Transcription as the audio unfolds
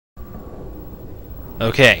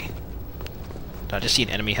Okay. Did I just see an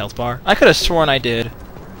enemy health bar? I could have sworn I did.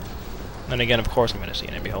 Then again, of course I'm going to see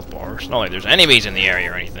an enemy health bar. It's not like there's enemies in the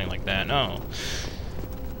area or anything like that, no.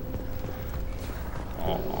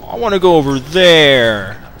 Oh, I want to go over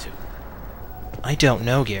there. I don't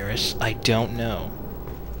know, Garrus. I don't know.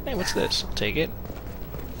 Hey, what's this? I'll take it.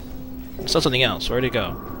 I saw something else. Where'd it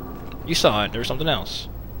go? You saw it. There was something else.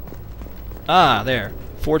 Ah, there.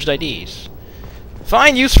 Forged IDs.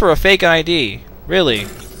 Fine use for a fake ID. Really?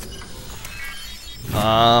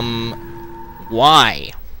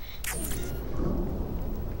 Why?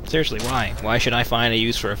 Seriously, why? Why should I find a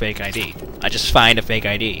use for a fake ID? I just find a fake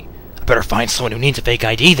ID. I better find someone who needs a fake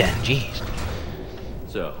ID then. Jeez.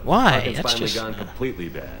 So, why? That's finally just gone completely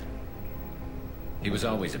bad. He was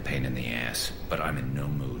always a pain in the ass, but I'm in no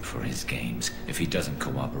mood for his games. If he doesn't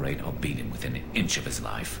cooperate, I'll beat him within an inch of his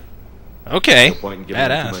life. Okay. No point in giving him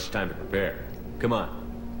too Badass. much time to prepare. Come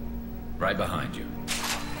on. Right behind you.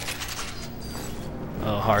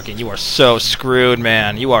 Oh, Harkin, you are so screwed,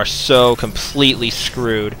 man. You are so completely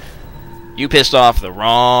screwed. You pissed off the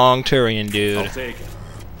wrong Turian dude. I'll take it.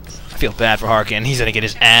 I feel bad for Harkin. He's gonna get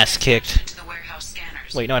his ass kicked.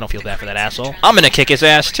 Wait, no, I don't feel bad for that asshole. I'm gonna kick his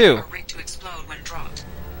ass, too.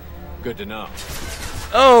 Good to know.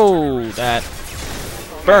 Oh, that...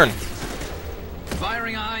 Burn.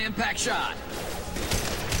 Firing a high-impact shot.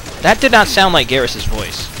 That did not sound like Garrus's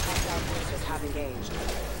voice.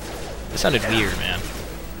 It sounded weird, man.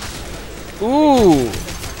 Ooh!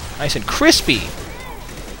 Nice and crispy!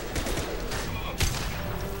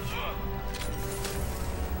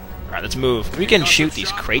 Alright, let's move. We can shoot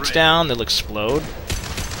these crates down, they'll explode.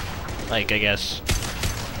 Like, I guess.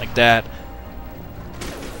 Like that.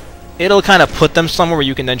 It'll kind of put them somewhere where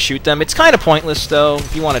you can then shoot them. It's kind of pointless, though.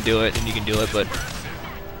 If you want to do it, then you can do it, but...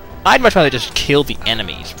 I'd much rather just kill the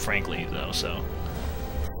enemies, frankly, though, so...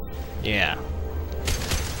 Yeah.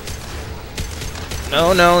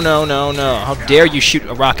 No, no, no, no, no. How dare you shoot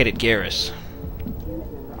a rocket at Garrus?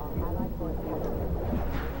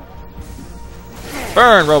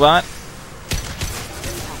 Burn, robot!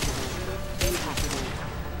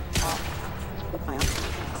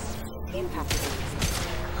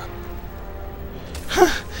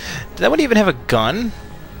 Did that one even have a gun?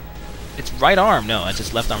 Its right arm. No, it's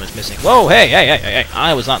its left arm is missing. Whoa, hey, hey, hey, hey, hey.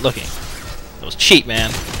 I was not looking. That was cheap, man.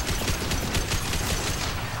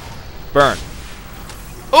 Burn.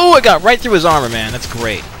 Oh, it got right through his armor, man. That's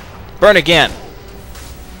great. Burn again.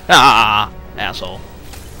 Ah, asshole.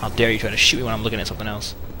 How dare you try to shoot me when I'm looking at something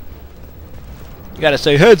else. You gotta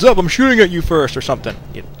say, heads up, I'm shooting at you first, or something,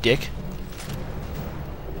 you dick.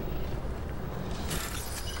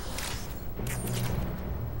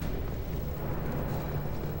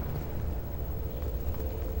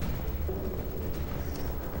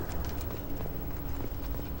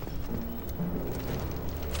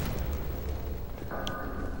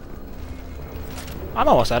 I'm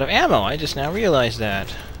almost out of ammo. I just now realized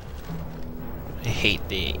that. I hate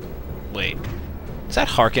the... Wait. Is that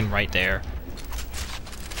Harkin right there?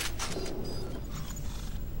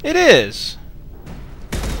 It is!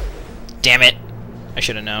 Damn it! I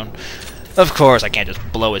should have known. Of course, I can't just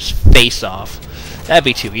blow his face off. That'd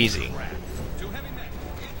be too easy.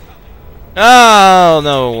 Oh,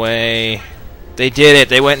 no way. They did it.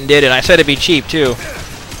 They went and did it. I said it'd be cheap, too.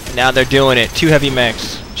 And now they're doing it. 2 heavy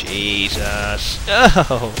mechs. Jesus.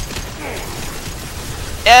 Oh.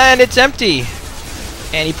 And it's empty.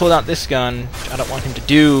 And he pulled out this gun, which I don't want him to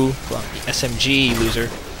do. Well, the SMG, loser.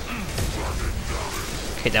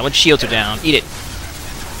 Okay, that one's shields are down. Eat it.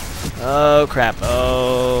 Oh, crap.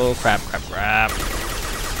 Oh, crap, crap, crap.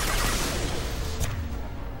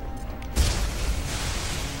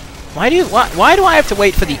 Why do I have to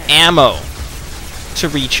wait for the ammo to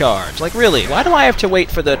recharge? Like, really, why do I have to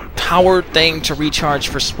wait for the power thing to recharge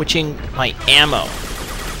for switching my ammo?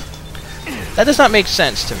 That does not make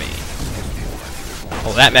sense to me.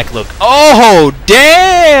 Oh, that mech look. Oh,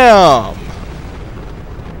 damn!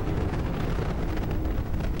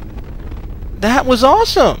 That was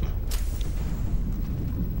awesome.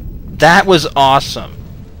 That was awesome.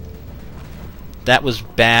 That was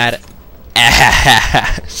bad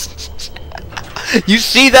ass. You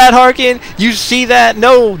see that, Harkin? You see that?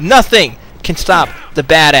 No, nothing can stop the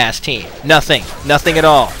badass team. Nothing. Nothing at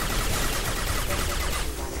all.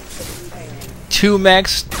 2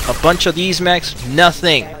 mechs, a bunch of these mechs,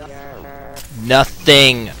 nothing.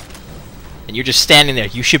 Nothing. And you're just standing there.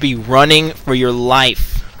 You should be running for your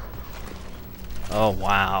life. Oh,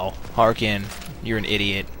 wow. Harkin, you're an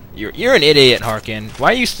idiot. You're an idiot, Harkin.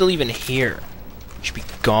 Why are you still even here? You should be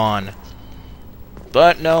gone.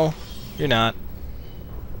 But no, you're not.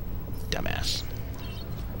 Dumbass.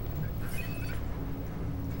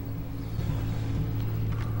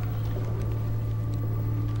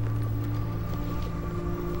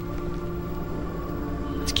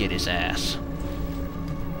 get his ass.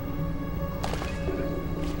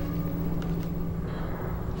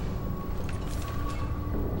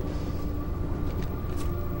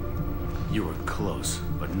 You were close,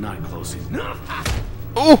 but not close enough.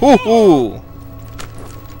 Ooh!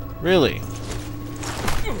 Really?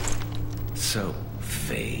 So,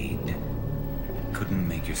 Fade. Couldn't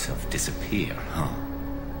make yourself disappear, huh?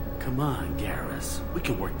 Come on, Garrus. We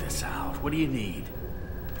can work this out. What do you need?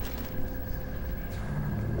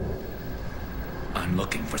 I'm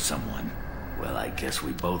looking for someone. Well, I guess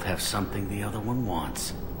we both have something the other one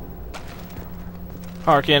wants.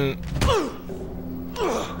 Harkin.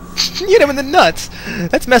 You hit him in the nuts!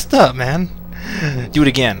 That's messed up, man. Do it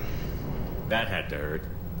again. That had to hurt.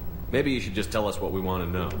 Maybe you should just tell us what we want to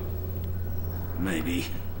know. Maybe.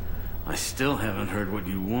 I still haven't heard what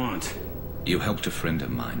you want. You helped a friend of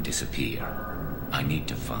mine disappear. I need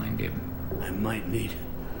to find him. I might need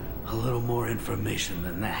a little more information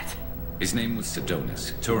than that. His name was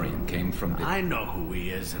Sedonis. Turian came from the... I know who he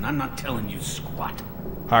is, and I'm not telling you squat. Is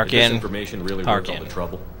this Harkin. information really worth all Harkin. the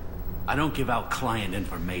trouble? I don't give out client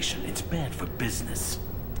information. It's bad for business.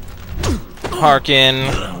 Harkin.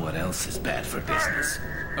 You know what else is bad for business?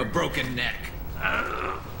 A broken neck.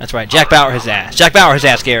 That's right. Jack Bauer his ass. Jack Bauer his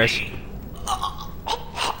ass, Garrus.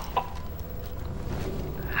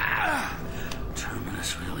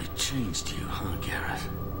 Terminus really changed you, huh, Garrett?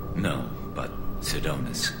 No, but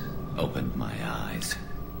Sedonis opened my eyes.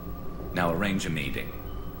 Now arrange a meeting.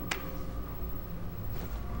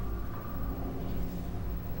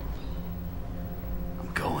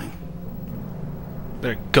 I'm going.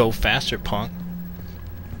 Better go faster, punk.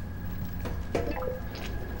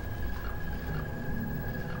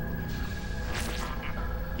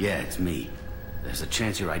 Yeah, it's me. There's a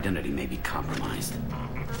chance your identity may be compromised.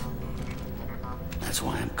 That's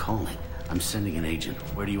why I'm calling. I'm sending an agent.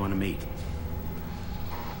 Where do you want to meet?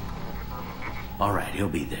 All right, he'll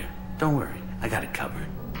be there. Don't worry, I got it covered.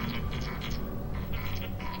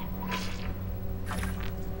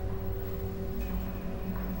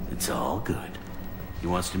 It's all good. He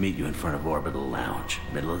wants to meet you in front of Orbital Lounge,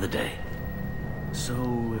 middle of the day. So,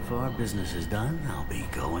 if our business is done, I'll be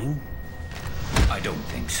going. I don't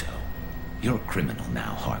think so. You're a criminal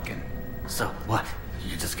now, Harkin. So, what?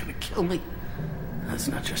 You're just gonna kill me? That's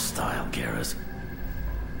not your style, Garrus.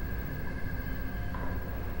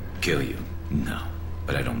 Kill you? No.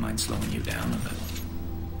 But I don't mind slowing you down a little.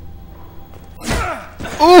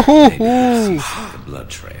 Ooh! Maybe the blood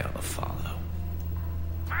trail to follow.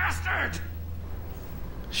 Bastard!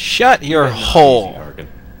 Shut your Easy, hole. Harkin.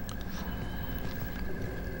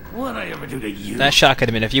 What'd I ever do to you? That shot could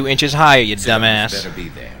have been a few inches higher, you Sedonis dumbass. better be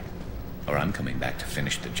there, or I'm coming back to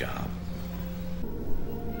finish the job.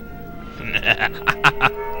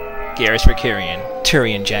 Garrus for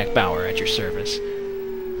Turian Jack Bauer at your service.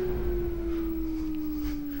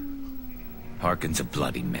 Harkin's a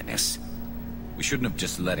bloody menace. We shouldn't have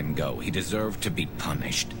just let him go. He deserved to be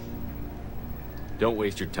punished. Don't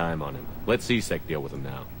waste your time on him. Let C-Sec deal with him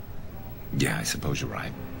now. Yeah, I suppose you're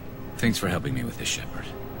right. Thanks for helping me with this, Shepard.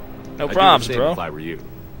 No I'd do the problems, same bro. if I were you.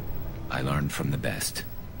 I learned from the best.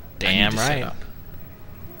 I Damn need to set right. up.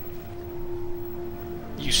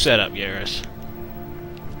 You set up, Garrus.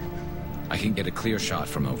 I can get a clear shot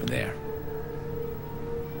from over there.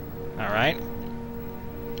 Alright.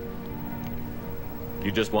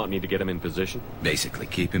 You just want me to get him in position? Basically,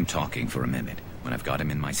 keep him talking for a minute. When I've got him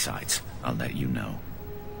in my sights, I'll let you know.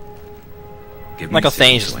 Give me Michael a signal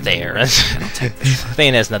Thane's when there. you're ready, and I'll take the shot.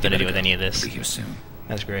 Thane has nothing to do You with better any of go. this. I'll be here soon.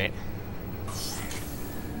 That's great.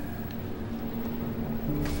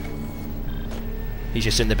 He's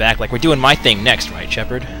just in the back like, we're doing my thing next, right,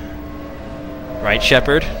 Shepard? Right,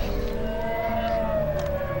 Shepard?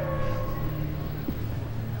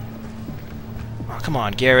 Oh, come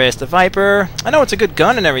on, Garrus, the Viper. I know it's a good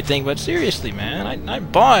gun and everything, but seriously, man, I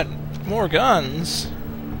bought more guns.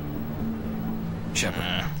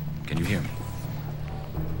 Shepard, can you hear me?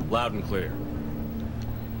 Loud and clear.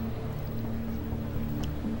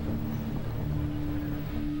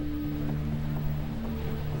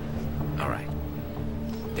 All right.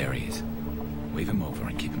 There he is. Wave him over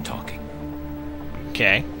and keep him talking.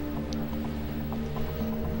 Okay.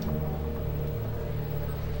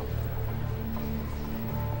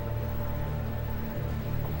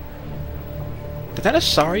 Did that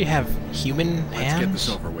Asari have human hands? Let's get this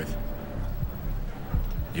over with.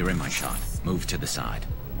 You're in my shot. Move to the side.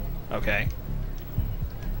 Okay.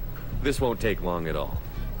 This won't take long at all.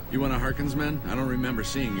 You one of Harkin's men? I don't remember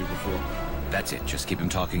seeing you before. That's it. Just keep him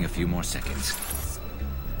talking a few more seconds.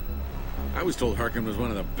 I was told Harkin was one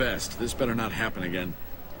of the best. This better not happen again.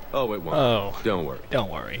 Oh, it won't. Oh. Don't worry. Don't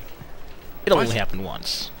worry. It'll What? only happen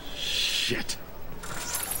once. Shit.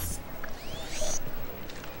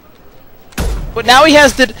 But now he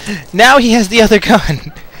has the other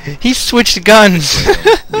gun. He switched guns.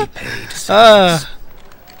 We paid.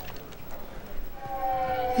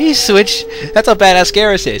 He switched. That's how badass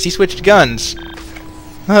Garrus is. He switched guns.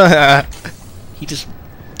 He just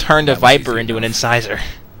turned a Viper into an incisor.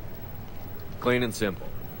 Clean and simple.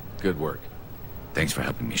 Good work. Thanks for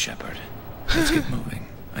helping me, Shepard. Let's get moving.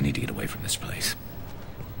 I need to get away from this place.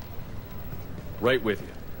 Right with you.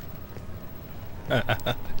 There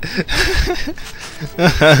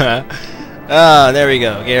we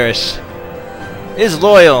go. Garrus is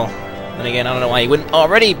loyal. And again, I don't know why he wouldn't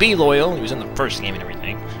already be loyal. He was in the first game and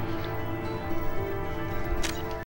everything.